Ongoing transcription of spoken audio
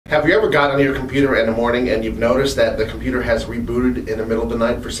Have you ever got on your computer in the morning and you've noticed that the computer has rebooted in the middle of the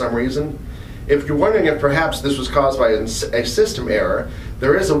night for some reason? If you're wondering if perhaps this was caused by a system error,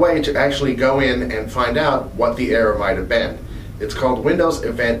 there is a way to actually go in and find out what the error might have been. It's called Windows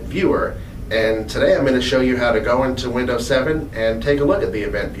Event Viewer, and today I'm going to show you how to go into Windows 7 and take a look at the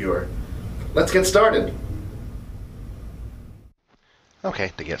Event Viewer. Let's get started.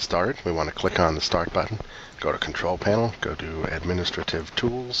 Okay, to get started, we want to click on the Start button, go to Control Panel, go to Administrative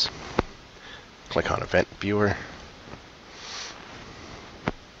Tools, click on Event Viewer,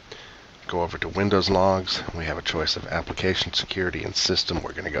 go over to Windows Logs. We have a choice of Application Security and System.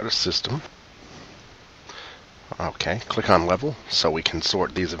 We're going to go to System. Okay, click on Level so we can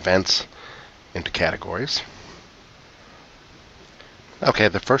sort these events into categories. Okay,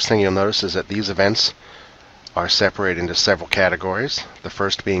 the first thing you'll notice is that these events are separated into several categories, the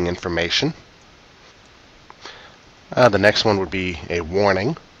first being information. The next one would be a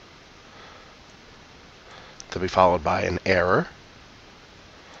warning, to be followed by an error,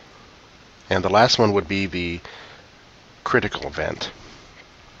 and the last one would be the critical event.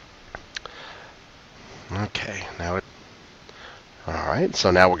 Okay, alright,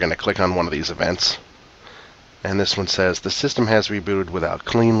 so now we're going to click on one of these events. And this one says, the system has rebooted without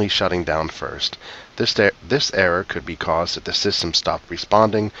cleanly shutting down first. This error could be caused if the system stopped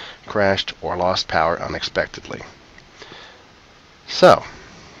responding, crashed, or lost power unexpectedly. So,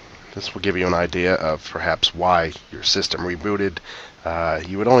 this will give you an idea of perhaps why your system rebooted.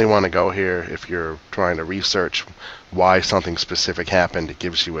 You would only want to go here if you're trying to research why something specific happened. It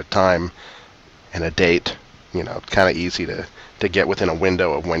gives you a time and a date. You know, kind of easy to get within a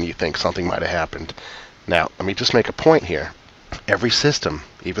window of when you think something might have happened. Now, let me just make a point here. Every system,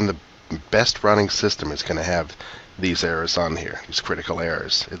 even the best running system, is going to have these errors on here, these critical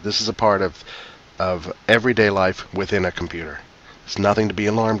errors. This is a part of everyday life within a computer. It's nothing to be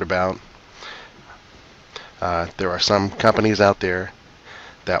alarmed about. There are some companies out there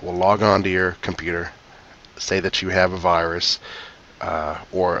that will log on to your computer, say that you have a virus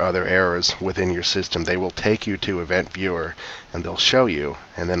or other errors within your system. They will take you to Event Viewer and they'll show you,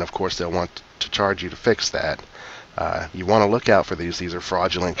 and then of course they'll want to charge you to fix that. You want to look out for these. These are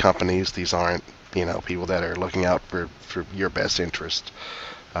fraudulent companies. These aren't, people that are looking out for your best interest.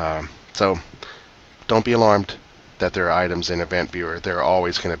 So don't be alarmed that there are items in Event Viewer. There are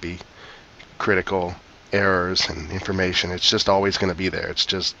always going to be critical errors and information. It's just always going to be there. It's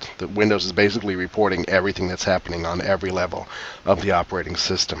just that Windows is basically reporting everything that's happening on every level of the operating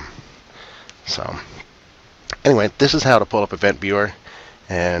system. So anyway, this is how to pull up Event Viewer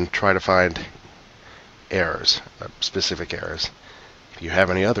and try to find errors, specific errors. If you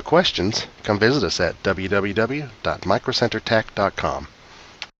have any other questions, come visit us at www.microcentertech.com.